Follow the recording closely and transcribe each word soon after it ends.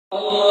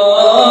Certain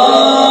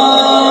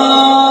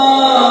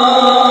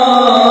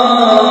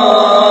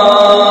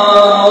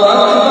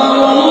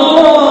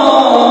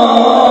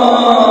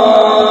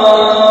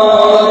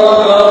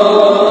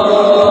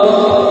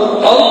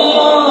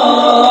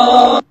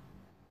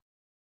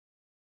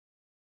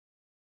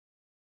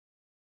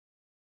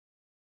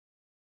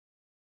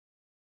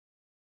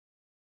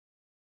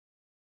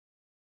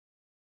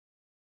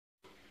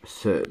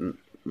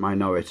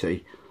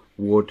minority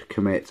would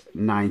commit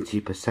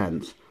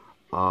 90%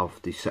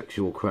 of the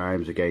sexual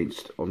crimes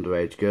against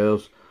underage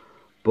girls,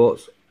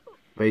 but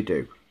they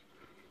do.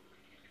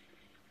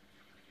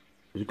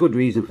 There's a good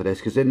reason for this,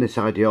 because in this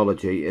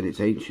ideology, in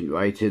its ancient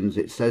writings,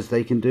 it says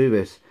they can do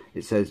this.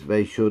 It says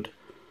they should,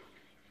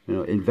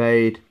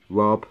 invade,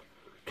 rob,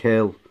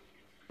 kill.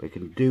 They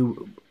can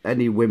do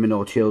any women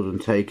or children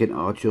taken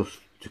are just,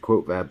 to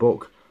quote their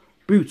book,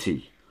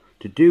 booty.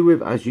 To do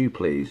with as you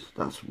please.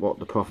 That's what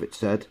the Prophet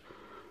said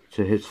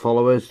to his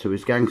followers, to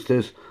his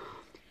gangsters.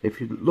 If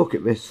you look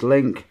at this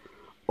link,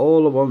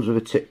 all the ones with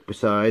a tick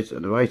besides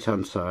on the right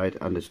hand side,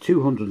 and there's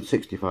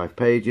 265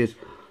 pages,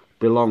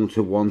 belong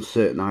to one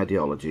certain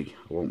ideology.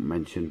 I won't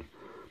mention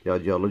the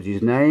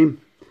ideology's name,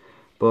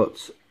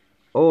 but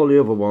all the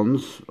other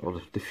ones,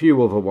 or the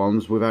few other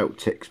ones without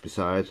ticks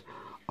besides,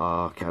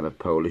 are kind of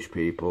Polish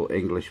people,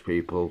 English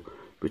people,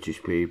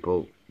 British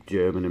people,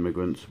 German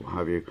immigrants, what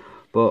have you.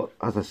 But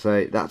as I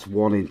say, that's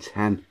 1 in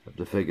 10 of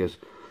the figures.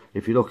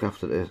 If you look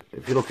after this,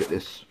 if you look at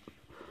this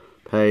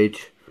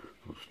page,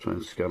 I'll just try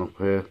and scan up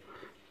here.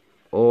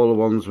 All the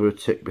ones with a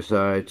tick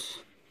besides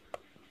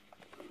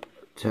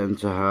tend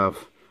to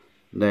have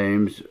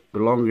names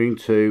belonging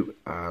to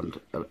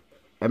and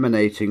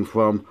emanating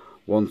from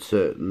one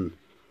certain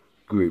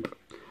group.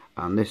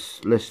 And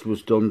this list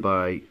was done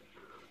by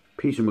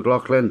Peter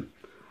McLaughlin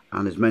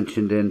and is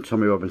mentioned in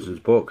Tommy Robinson's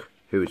book,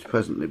 who is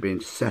presently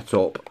being set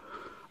up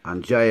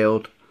and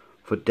jailed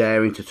for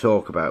daring to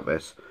talk about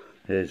this.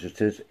 It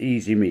is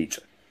Easy Meat.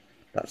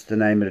 That's the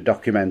name of the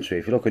documentary.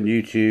 If you look on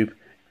YouTube,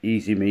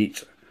 Easy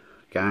Meat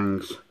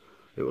gangs,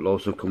 it will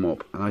also come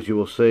up. And as you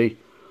will see,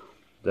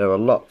 there are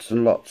lots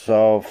and lots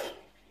of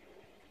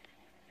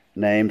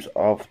names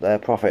of their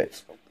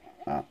prophets.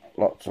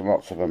 Lots and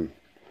lots of them.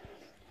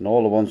 And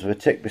all the ones with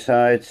a tick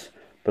besides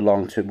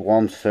belong to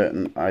one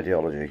certain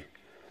ideology.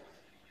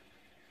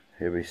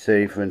 Here we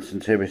see, for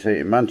instance,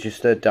 in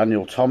Manchester,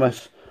 Daniel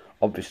Thomas,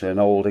 obviously an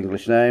old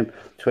English name,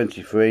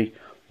 23,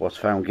 was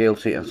found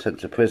guilty and sent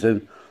to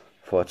prison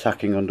for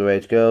attacking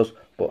underage girls,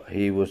 but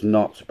he was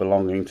not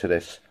belonging to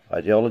this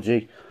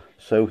ideology,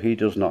 so he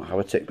does not have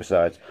a tick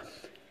besides.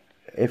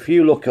 If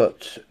you look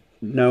at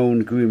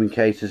known grooming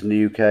cases in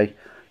the UK,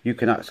 you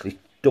can actually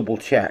double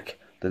check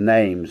the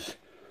names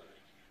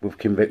with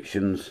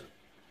convictions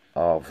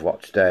of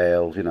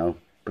Rochdale,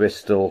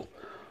 Bristol,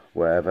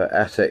 wherever,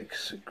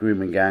 Essex,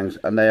 grooming gangs,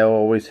 and they are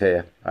always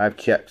here. I've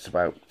checked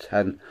about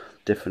 10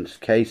 different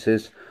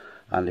cases,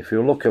 and if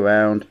you look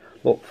around,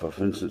 look for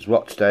instance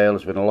Rochdale.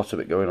 There's been a lot of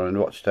it going on in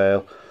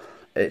Rochdale.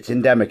 It's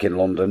endemic in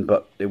London,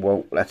 but they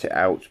won't let it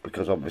out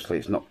because obviously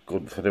it's not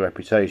good for the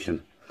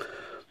reputation.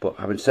 But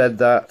having said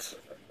that,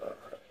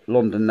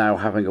 London now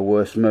having a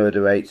worse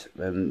murder rate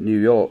than New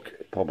York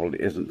probably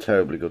isn't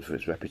terribly good for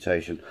its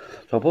reputation.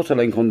 So I'll put a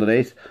link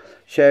underneath.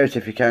 Share it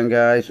if you can,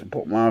 guys.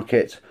 Bookmark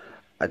it.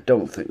 I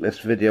don't think this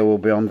video will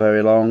be on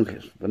very long.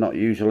 They're not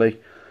usually.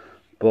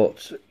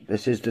 But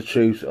this is the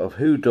truth of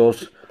who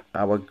does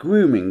our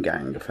grooming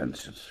gang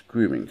offences.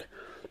 Grooming.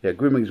 Yeah,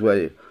 grooming is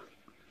where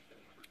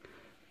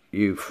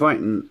you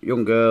frighten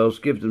young girls,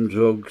 give them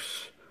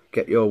drugs,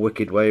 get your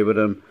wicked way with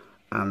them,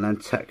 and then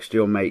text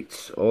your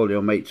mates, all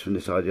your mates from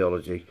this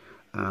ideology,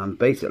 and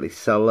basically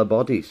sell their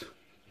bodies.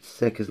 It's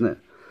sick, isn't it?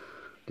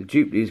 They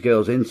dupe these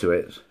girls into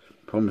it,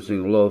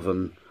 promising love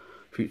and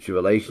future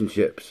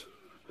relationships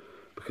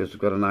because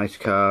they've got a nice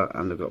car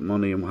and they've got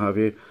money and what have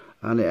you,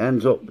 and it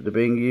ends up they're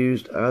being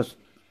used as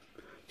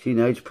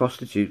teenage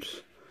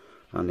prostitutes,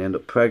 and they end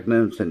up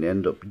pregnant and they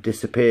end up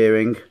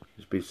disappearing.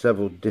 There's been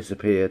several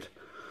disappeared,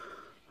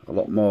 a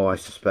lot more I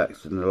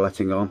suspect than they're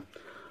letting on.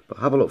 But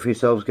have a look for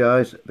yourselves,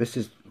 guys. This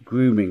is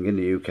grooming in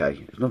the UK.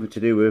 It's nothing to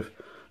do with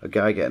a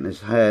guy getting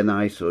his hair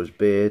nice or his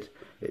beard.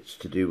 It's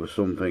to do with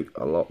something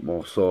a lot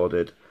more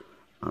sordid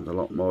and a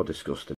lot more disgusting.